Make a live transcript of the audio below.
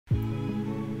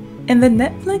In the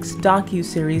Netflix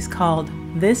docuseries called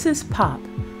This Is Pop,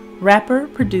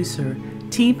 rapper-producer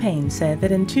T-Pain said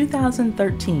that in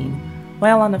 2013,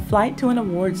 while on a flight to an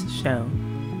awards show,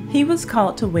 he was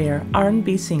called to where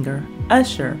R&B singer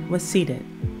Usher was seated.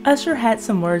 Usher had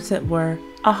some words that were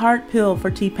a hard pill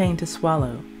for T-Pain to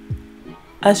swallow.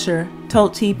 Usher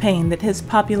told T-Pain that his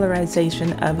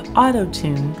popularization of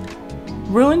auto-tune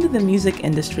ruined the music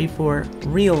industry for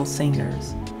real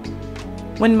singers.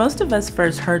 When most of us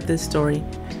first heard this story,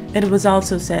 it was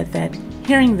also said that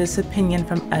hearing this opinion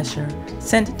from Usher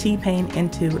sent T-Pain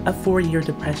into a 4-year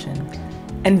depression.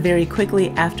 And very quickly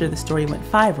after the story went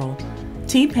viral,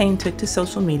 T-Pain took to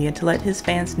social media to let his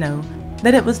fans know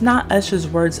that it was not Usher's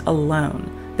words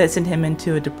alone that sent him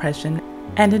into a depression,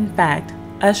 and in fact,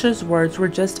 Usher's words were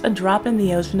just a drop in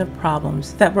the ocean of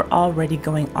problems that were already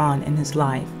going on in his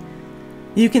life.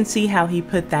 You can see how he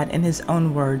put that in his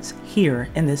own words here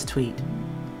in this tweet.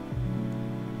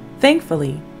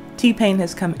 Thankfully, T-Pain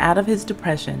has come out of his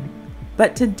depression,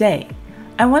 but today,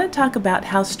 I want to talk about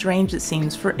how strange it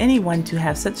seems for anyone to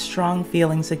have such strong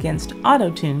feelings against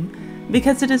auto-tune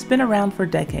because it has been around for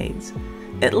decades.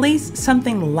 At least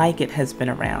something like it has been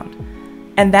around.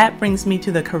 And that brings me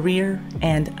to the career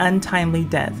and untimely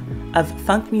death of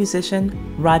funk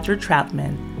musician Roger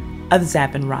Troutman of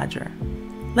Zapp Roger.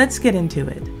 Let's get into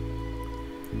it.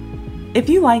 If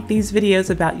you like these videos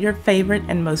about your favorite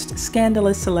and most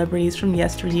scandalous celebrities from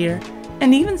yesteryear,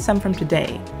 and even some from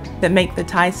today, that make the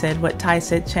Ty Said What Ty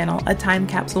Said channel a time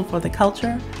capsule for the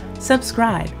culture,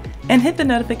 subscribe and hit the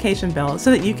notification bell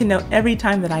so that you can know every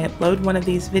time that I upload one of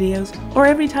these videos or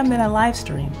every time that I live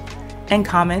stream. And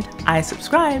comment, I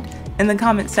subscribed, in the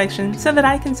comment section so that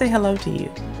I can say hello to you.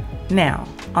 Now,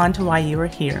 on to why you are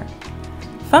here.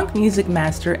 Funk music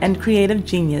master and creative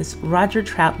genius Roger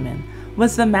Troutman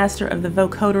was the master of the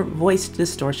vocoder voice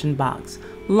distortion box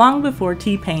long before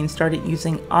T-Pain started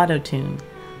using auto-tune.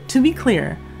 To be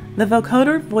clear, the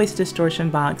vocoder voice distortion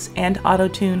box and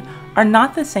auto-tune are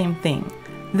not the same thing.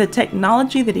 The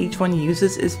technology that each one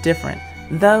uses is different,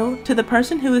 though to the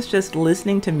person who is just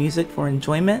listening to music for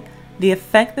enjoyment, the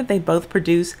effect that they both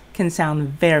produce can sound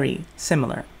very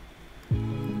similar.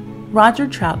 Roger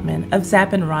Troutman of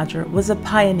Zapp Roger was a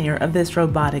pioneer of this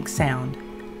robotic sound.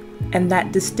 And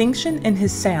that distinction in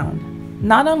his sound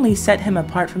not only set him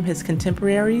apart from his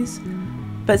contemporaries,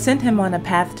 but sent him on a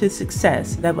path to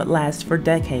success that would last for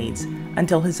decades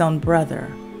until his own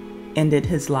brother ended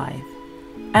his life.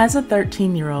 As a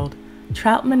 13-year-old,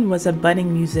 Troutman was a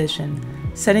budding musician,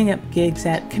 setting up gigs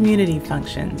at community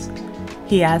functions.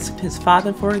 He asked his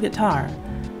father for a guitar,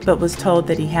 but was told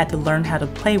that he had to learn how to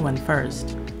play one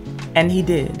first. And he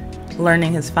did,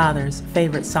 learning his father's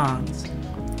favorite songs.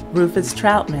 Rufus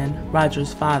Troutman,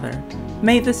 Roger's father,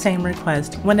 made the same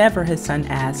request whenever his son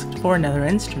asked for another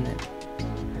instrument.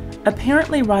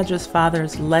 Apparently, Roger's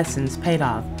father's lessons paid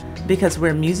off because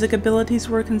where music abilities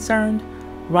were concerned,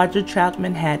 Roger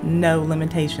Troutman had no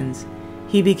limitations.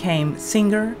 He became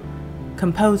singer,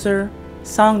 composer,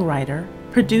 songwriter,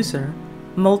 producer,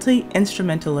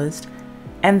 multi-instrumentalist,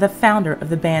 and the founder of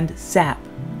the band Zapp,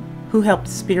 who helped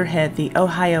spearhead the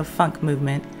Ohio funk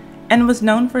movement and was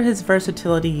known for his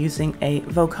versatility using a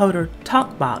vocoder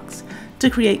talk box to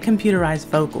create computerized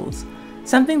vocals,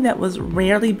 something that was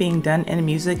rarely being done in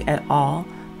music at all,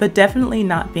 but definitely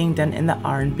not being done in the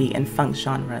R&B and funk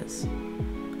genres.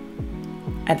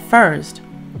 At first,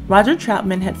 Roger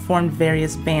Troutman had formed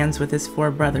various bands with his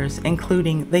 4 brothers,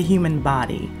 including The Human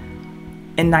Body.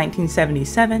 In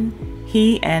 1977,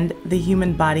 he and The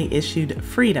Human Body issued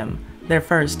Freedom, their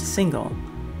first single.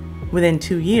 Within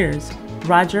 2 years,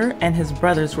 Roger and his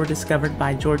brothers were discovered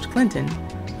by George Clinton,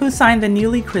 who signed the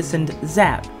newly christened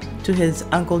Zapp to his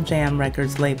Uncle Jam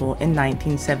Records label in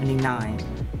 1979.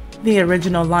 The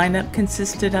original lineup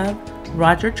consisted of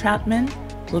Roger Troutman,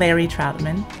 Larry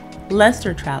Troutman,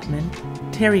 Lester Troutman,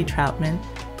 Terry Troutman,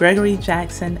 Gregory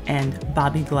Jackson, and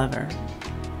Bobby Glover.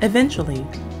 Eventually,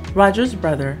 Roger's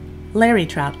brother, Larry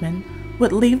Troutman,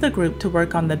 would leave the group to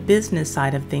work on the business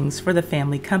side of things for the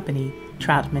family company,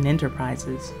 Troutman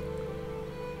Enterprises.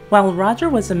 While Roger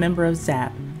was a member of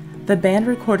Zapp, the band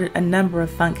recorded a number of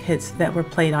funk hits that were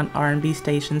played on R&B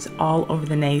stations all over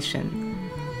the nation.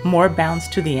 More Bounce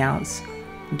to the Ounce,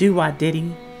 Do Wah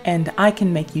Diddy, and I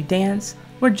Can Make You Dance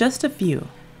were just a few,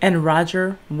 and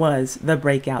Roger was the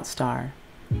breakout star.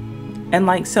 And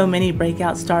like so many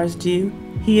breakout stars do,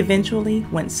 he eventually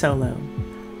went solo.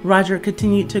 Roger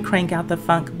continued to crank out the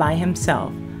funk by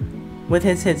himself, with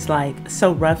his hits like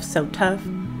So Rough, So Tough,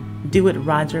 Do It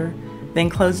Roger, then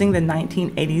closing the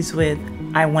 1980s with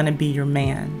I Wanna Be Your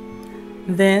Man.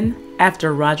 Then,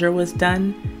 after Roger was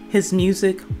done, his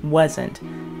music wasn't,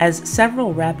 as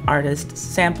several rap artists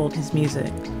sampled his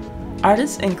music.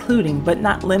 Artists including, but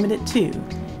not limited to,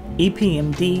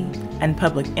 EPMD and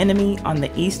Public Enemy on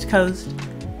the East Coast,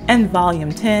 and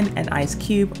Volume 10 and Ice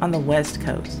Cube on the West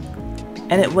Coast.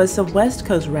 And it was the West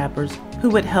Coast rappers who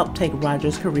would help take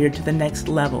Roger's career to the next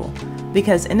level,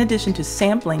 because in addition to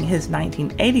sampling his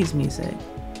 1980s music,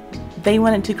 they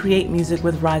wanted to create music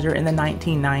with Roger in the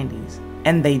 1990s,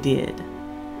 and they did.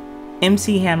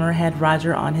 MC Hammer had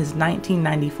Roger on his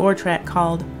 1994 track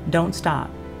called Don't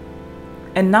Stop.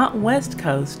 And not West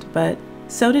Coast, but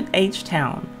so did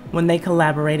H-Town when they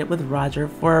collaborated with Roger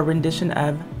for a rendition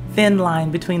of Thin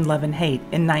Line Between Love and Hate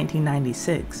in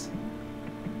 1996.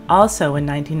 Also in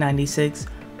 1996,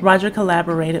 Roger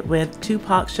collaborated with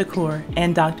Tupac Shakur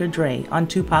and Dr. Dre on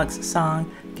Tupac's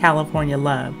song California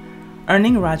Love,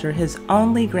 earning Roger his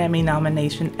only Grammy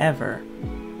nomination ever.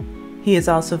 He is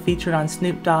also featured on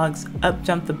Snoop Dogg's Up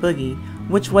Jump the Boogie,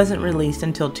 which wasn't released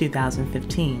until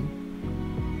 2015.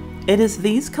 It is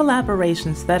these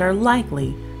collaborations that are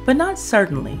likely, but not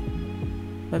certainly,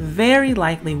 but very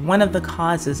likely one of the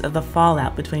causes of the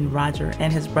fallout between Roger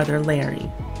and his brother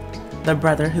Larry, the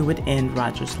brother who would end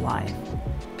Roger's life.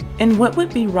 In what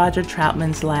would be Roger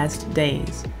Troutman's last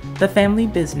days, the family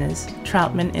business,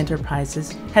 Troutman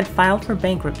Enterprises, had filed for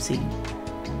bankruptcy.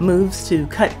 Moves to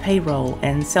cut payroll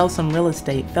and sell some real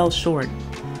estate fell short.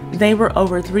 They were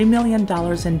over $3 million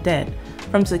in debt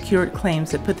from secured claims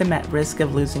that put them at risk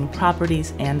of losing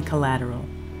properties and collateral.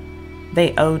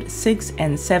 They owed 6-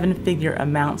 and 7-figure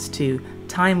amounts to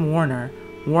Time Warner,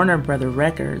 Warner Brother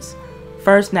Records,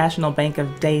 First National Bank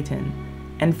of Dayton,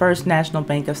 and First National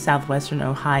Bank of Southwestern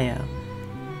Ohio.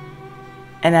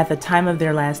 And at the time of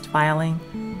their last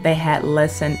filing, they had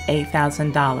less than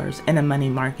 $8,000 in a money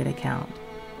market account.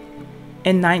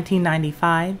 In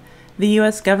 1995, the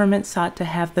U.S. government sought to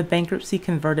have the bankruptcy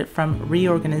converted from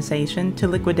reorganization to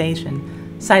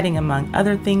liquidation, citing, among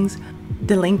other things,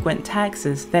 delinquent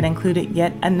taxes that included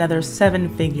yet another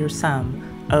 7-figure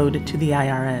sum owed to the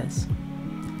IRS.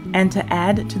 And to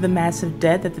add to the massive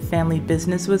debt that the family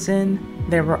business was in,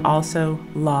 there were also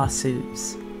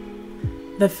lawsuits.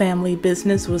 The family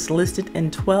business was listed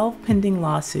in 12 pending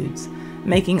lawsuits,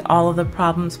 making all of the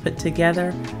problems put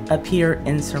together appear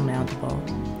insurmountable.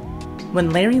 When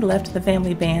Larry left the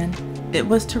family band, it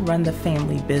was to run the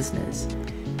family business.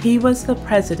 He was the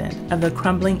president of the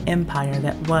crumbling empire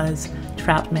that was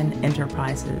Troutman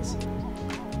Enterprises.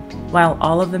 While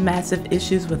all of the massive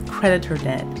issues with creditor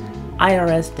debt,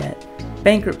 IRS debt,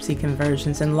 bankruptcy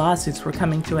conversions, and lawsuits were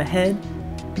coming to a head,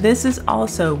 this is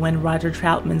also when Roger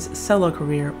Troutman's solo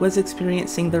career was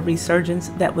experiencing the resurgence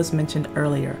that was mentioned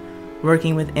earlier,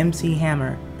 working with MC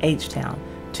Hammer, H-Town,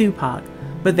 Tupac,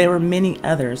 but there were many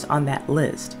others on that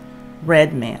list: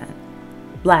 Redman,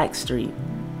 Blackstreet,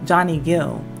 Johnny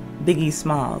Gill, Biggie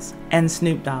Smalls, and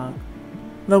Snoop Dogg.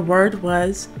 The word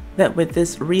was that with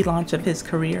this relaunch of his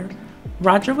career,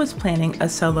 Roger was planning a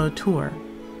solo tour.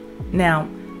 Now,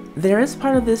 there is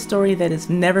part of this story that has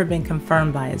never been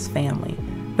confirmed by his family,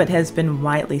 but has been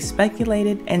widely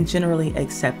speculated and generally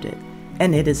accepted,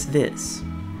 and it is this.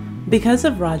 Because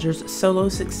of Roger's solo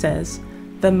success,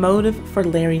 the motive for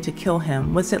Larry to kill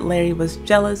him was that Larry was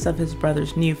jealous of his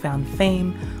brother's newfound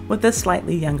fame with a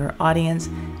slightly younger audience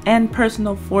and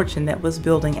personal fortune that was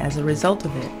building as a result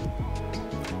of it.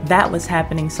 That was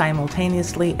happening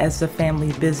simultaneously as the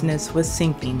family business was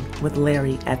sinking with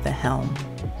Larry at the helm.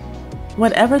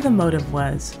 Whatever the motive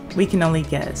was, we can only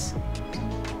guess.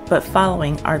 But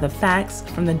following are the facts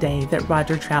from the day that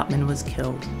Roger Troutman was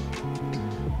killed.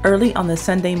 Early on the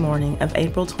Sunday morning of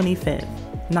April 25,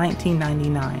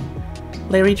 1999,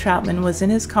 Larry Troutman was in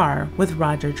his car with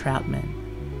Roger Troutman.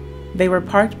 They were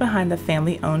parked behind the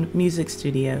family-owned music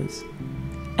studios,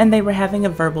 and they were having a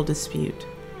verbal dispute.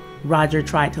 Roger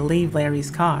tried to leave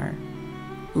Larry's car.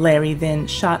 Larry then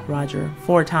shot Roger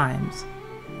 4 times.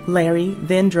 Larry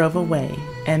then drove away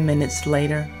and minutes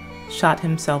later shot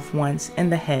himself once in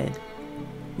the head,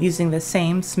 using the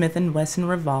same Smith & Wesson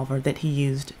revolver that he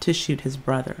used to shoot his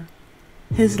brother.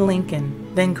 His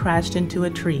Lincoln then crashed into a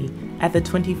tree at the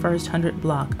 2100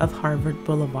 block of Harvard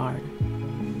Boulevard.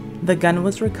 The gun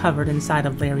was recovered inside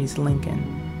of Larry's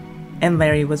Lincoln, and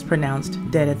Larry was pronounced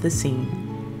dead at the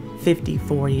scene,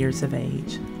 54 years of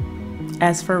age.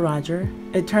 As for Roger,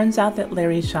 it turns out that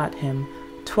Larry shot him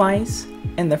twice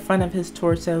in the front of his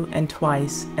torso and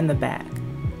twice in the back.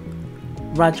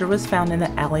 Roger was found in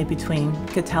the alley between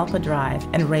Catalpa Drive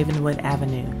and Ravenwood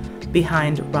Avenue,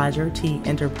 behind Roger T.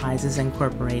 Enterprises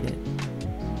Incorporated.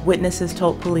 Witnesses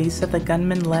told police that the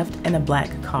gunman left in a black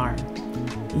car.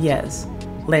 Yes,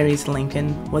 Larry's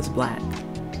Lincoln was black.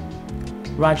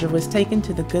 Roger was taken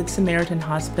to the Good Samaritan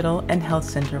Hospital and Health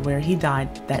Center where he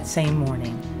died that same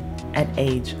morning at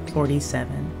age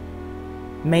 47.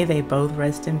 May they both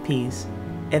rest in peace,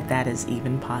 if that is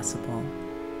even possible.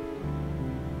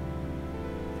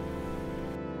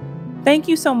 Thank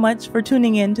you so much for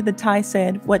tuning in to the Ty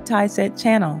Said What Ty Said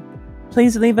channel.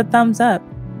 Please leave a thumbs up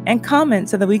and comment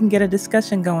so that we can get a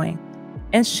discussion going.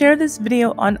 And share this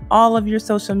video on all of your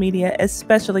social media,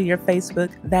 especially your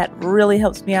Facebook. That really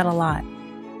helps me out a lot.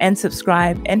 And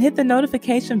subscribe and hit the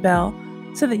notification bell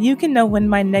so that you can know when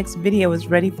my next video is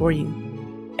ready for you.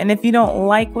 And if you don't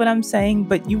like what I'm saying,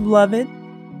 but you love it,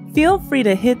 feel free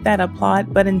to hit that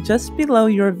applaud button just below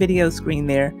your video screen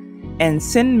there and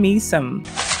send me some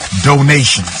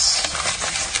donations.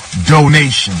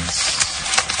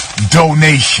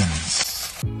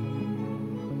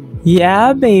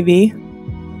 Yeah, baby.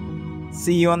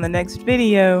 See you on the next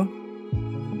video.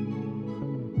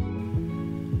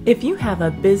 If you have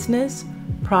a business,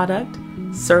 product,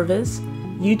 service,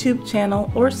 YouTube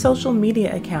channel, or social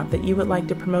media account that you would like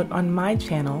to promote on my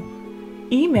channel,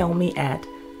 email me at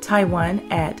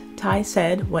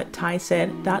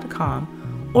taiwan@tysaidwhattysaid.com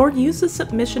or use the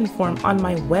submission form on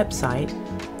my website,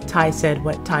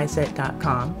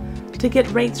 tysaidwhattysaid.com, to get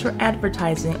rates for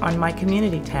advertising on my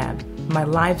community tab, my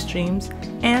live streams,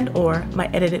 and or my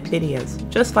edited videos,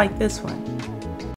 just like this one.